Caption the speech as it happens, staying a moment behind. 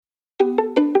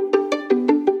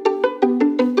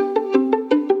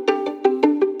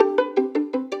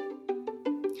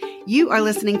You are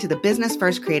listening to the Business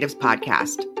First Creatives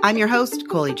podcast. I'm your host,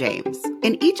 Coley James.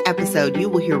 In each episode, you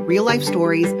will hear real-life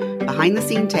stories,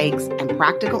 behind-the-scene takes, and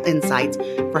practical insights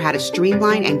for how to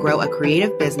streamline and grow a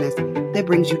creative business that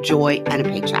brings you joy and a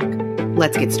paycheck.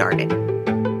 Let's get started.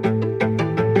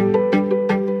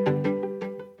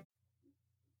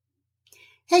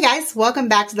 Hey guys, welcome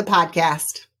back to the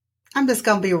podcast. I'm just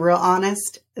going to be real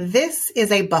honest. This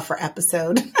is a buffer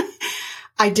episode.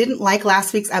 I didn't like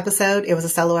last week's episode. It was a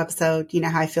solo episode. You know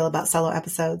how I feel about solo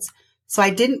episodes. So I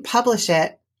didn't publish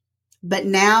it, but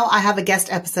now I have a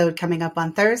guest episode coming up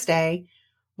on Thursday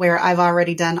where I've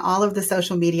already done all of the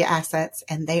social media assets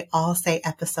and they all say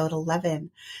episode 11.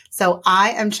 So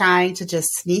I am trying to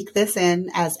just sneak this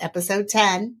in as episode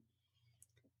 10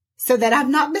 so that I'm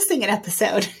not missing an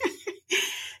episode.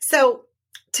 So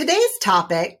today's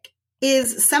topic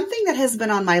is something that has been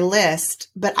on my list,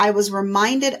 but I was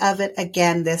reminded of it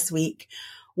again this week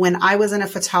when I was in a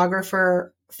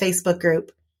photographer Facebook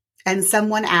group and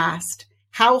someone asked,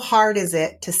 how hard is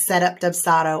it to set up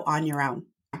Dubsado on your own?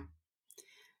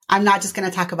 I'm not just going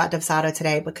to talk about Dubsado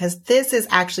today because this is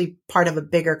actually part of a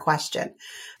bigger question.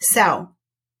 So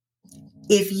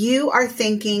if you are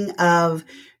thinking of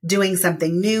doing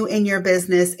something new in your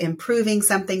business, improving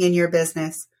something in your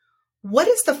business, what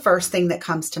is the first thing that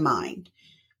comes to mind?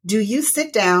 Do you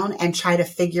sit down and try to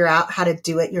figure out how to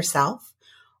do it yourself?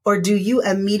 Or do you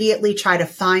immediately try to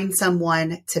find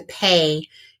someone to pay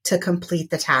to complete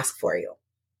the task for you?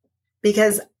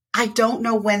 Because I don't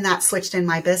know when that switched in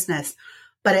my business,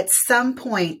 but at some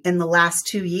point in the last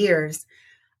 2 years,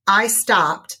 I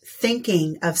stopped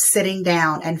thinking of sitting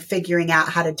down and figuring out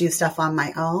how to do stuff on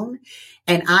my own.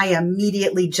 And I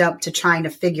immediately jumped to trying to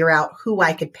figure out who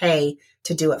I could pay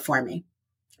to do it for me.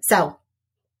 So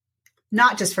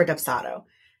not just for Dubsado.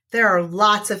 There are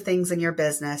lots of things in your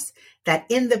business that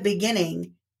in the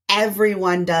beginning,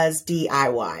 everyone does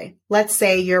DIY. Let's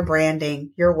say your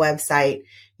branding, your website,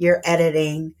 your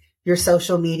editing, your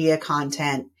social media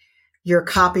content, your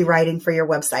copywriting for your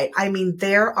website. I mean,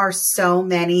 there are so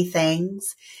many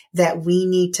things that we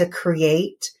need to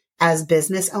create as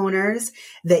business owners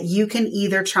that you can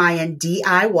either try and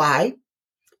DIY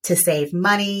to save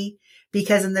money,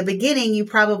 because in the beginning, you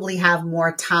probably have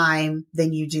more time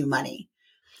than you do money.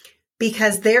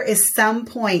 Because there is some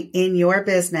point in your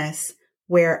business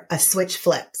where a switch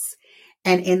flips.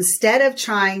 And instead of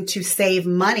trying to save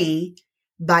money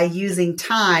by using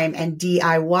time and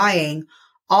DIYing,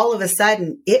 all of a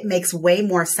sudden, it makes way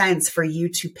more sense for you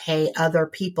to pay other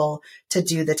people to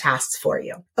do the tasks for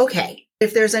you. Okay,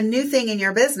 if there's a new thing in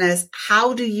your business,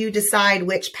 how do you decide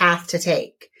which path to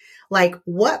take? Like,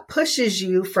 what pushes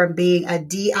you from being a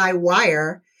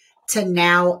DIYer to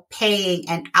now paying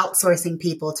and outsourcing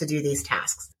people to do these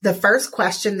tasks? The first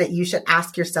question that you should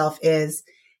ask yourself is,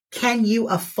 can you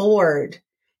afford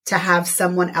to have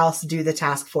someone else do the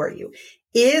task for you?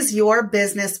 Is your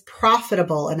business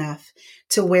profitable enough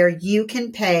to where you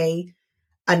can pay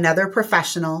another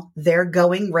professional their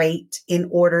going rate in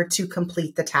order to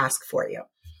complete the task for you?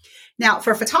 Now,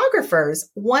 for photographers,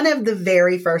 one of the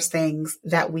very first things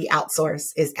that we outsource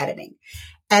is editing.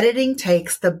 Editing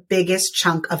takes the biggest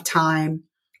chunk of time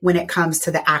when it comes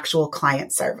to the actual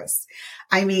client service.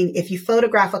 I mean, if you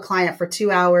photograph a client for 2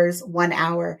 hours, 1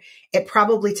 hour, it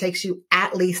probably takes you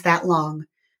at least that long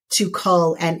to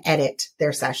cull and edit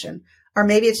their session. Or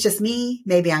maybe it's just me.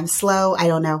 Maybe I'm slow. I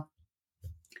don't know.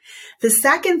 The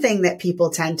second thing that people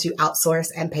tend to outsource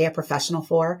and pay a professional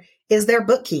for is their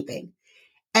bookkeeping.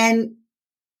 And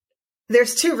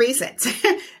there's 2 reasons.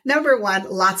 Number one,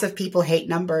 lots of people hate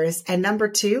numbers. And number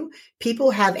 2,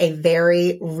 people have a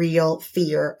very real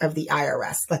fear of the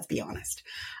IRS. Let's be honest.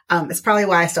 It's probably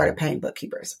why I started paying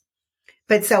bookkeepers.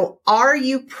 But so are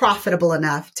you profitable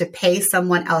enough to pay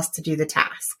someone else to do the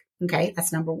task? Okay,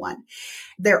 that's number 1.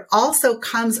 There also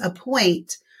comes a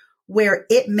point where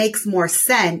it makes more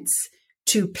sense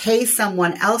to pay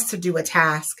someone else to do a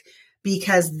task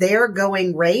because their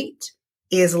going rate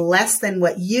is less than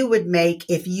what you would make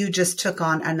if you just took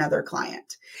on another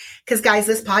client. Because guys,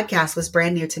 this podcast was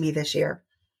brand new to me this year.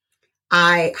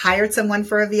 I hired someone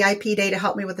for a VIP day to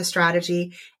help me with the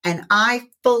strategy, and I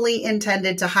fully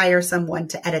intended to hire someone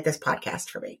to edit this podcast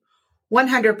for me.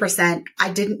 100%. I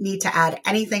didn't need to add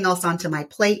anything else onto my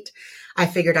plate. I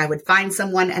figured I would find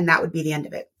someone and that would be the end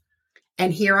of it.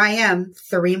 And here I am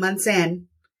 3 months in,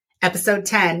 episode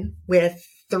 10, with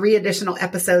 3 additional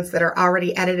episodes that are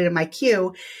already edited in my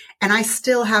queue, and I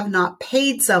still have not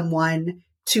paid someone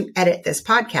to edit this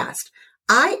podcast.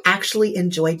 I actually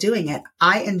enjoy doing it.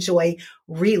 I enjoy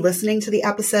re-listening to the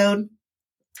episode,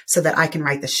 so that I can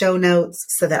write the show notes,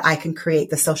 so that I can create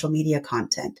the social media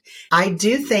content. I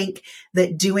do think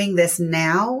that doing this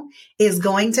now is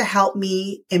going to help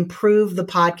me improve the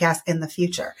podcast in the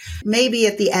future. Maybe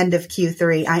at the end of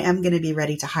Q3, I am going to be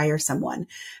ready to hire someone,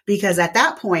 because at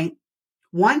that point,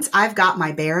 once I've got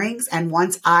my bearings and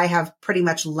once I have pretty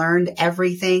much learned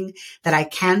everything that I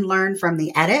can learn from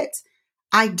the edit,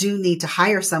 I do need to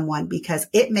hire someone, because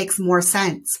it makes more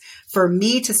sense for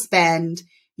me to spend,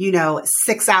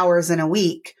 6 hours in a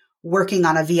week working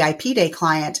on a VIP day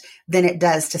client than it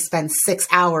does to spend 6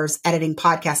 hours editing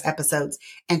podcast episodes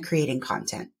and creating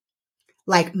content.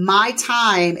 Like, my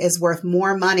time is worth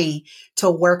more money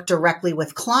to work directly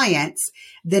with clients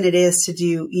than it is to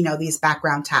do, these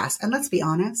background tasks. And let's be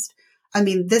honest. I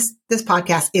mean, this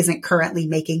podcast isn't currently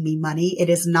making me money. It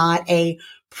is not a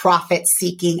profit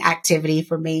seeking activity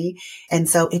for me. And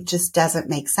so it just doesn't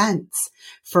make sense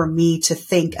for me to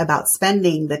think about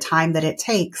spending the time that it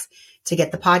takes to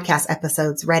get the podcast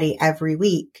episodes ready every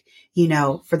week,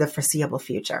 for the foreseeable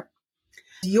future.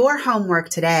 Your homework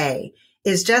today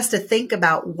is just to think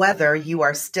about whether you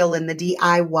are still in the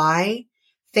DIY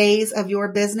phase of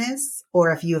your business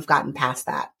or if you have gotten past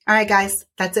that. All right, guys,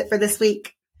 that's it for this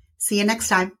week. See you next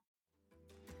time.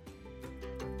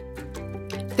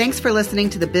 Thanks for listening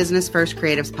to the Business First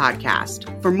Creatives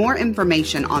podcast. For more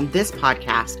information on this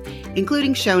podcast,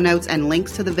 including show notes and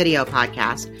links to the video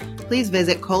podcast, please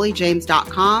visit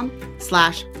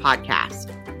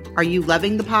ColeyJames.com/podcast. Are you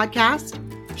loving the podcast?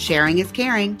 Sharing is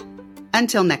caring.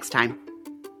 Until next time.